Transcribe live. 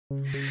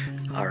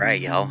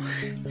Alright, y'all.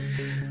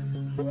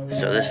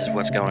 So this is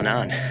what's going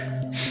on.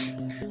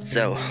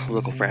 So,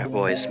 local frat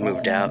boys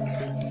moved out,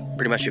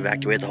 pretty much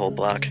evacuated the whole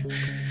block.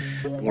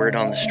 Word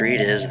on the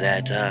street is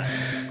that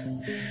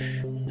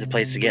the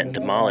place is getting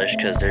demolished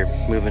because they're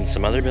moving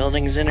some other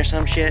buildings in or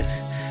some shit.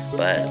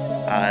 But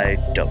I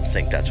don't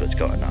think that's what's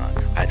going on.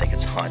 I think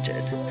it's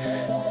haunted.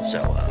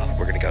 So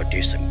we're gonna go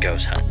do some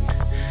ghost hunting.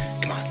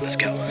 Come on, let's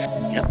go.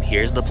 Yep,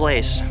 here's the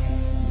place.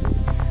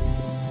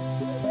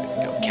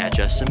 Go catch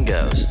us some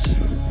ghosts.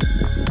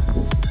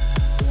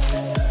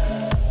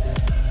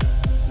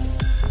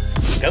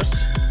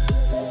 Ghosts?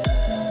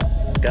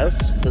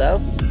 Ghosts? Hello?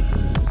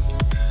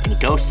 Any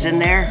ghosts in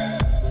there?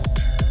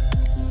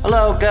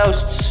 Hello,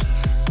 ghosts?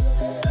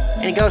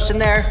 Any ghosts in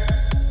there?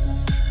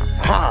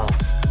 Oh.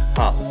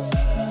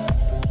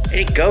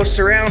 Any ghosts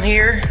around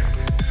here?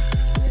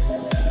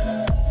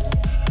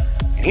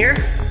 In here?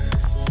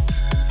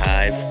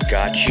 I've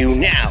got you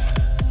now.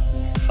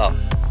 Oh.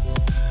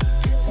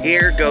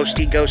 Here,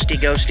 ghosty, ghosty,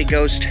 ghosty,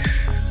 ghost.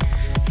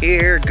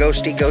 Here,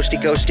 ghosty,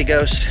 ghosty, ghosty,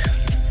 ghost.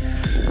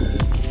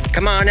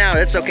 Come on out,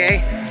 it's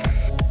okay.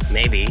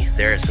 Maybe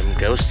there are some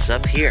ghosts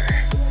up here.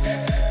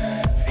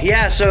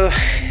 Yeah, so,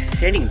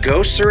 any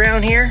ghosts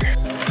around here?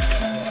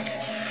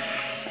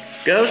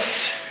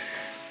 Ghosts?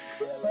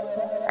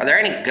 Are there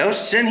any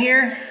ghosts in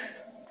here?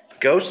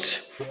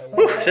 Ghosts?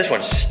 Whew, this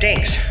one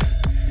stinks.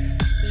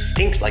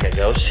 Stinks like a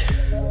ghost.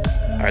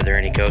 Are there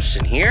any ghosts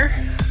in here?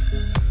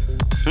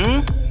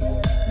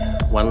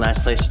 One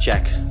last place to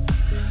check.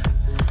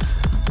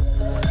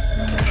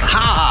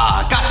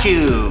 Aha! Got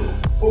you!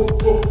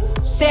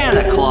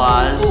 Santa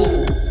Claus!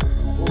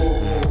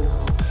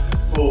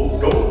 Oh,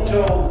 don't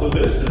tell the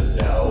missus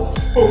now.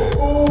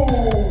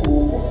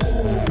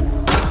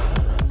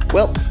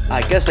 Well,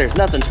 I guess there's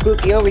nothing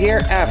spooky over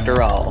here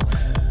after all.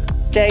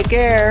 Take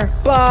care.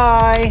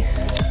 Bye.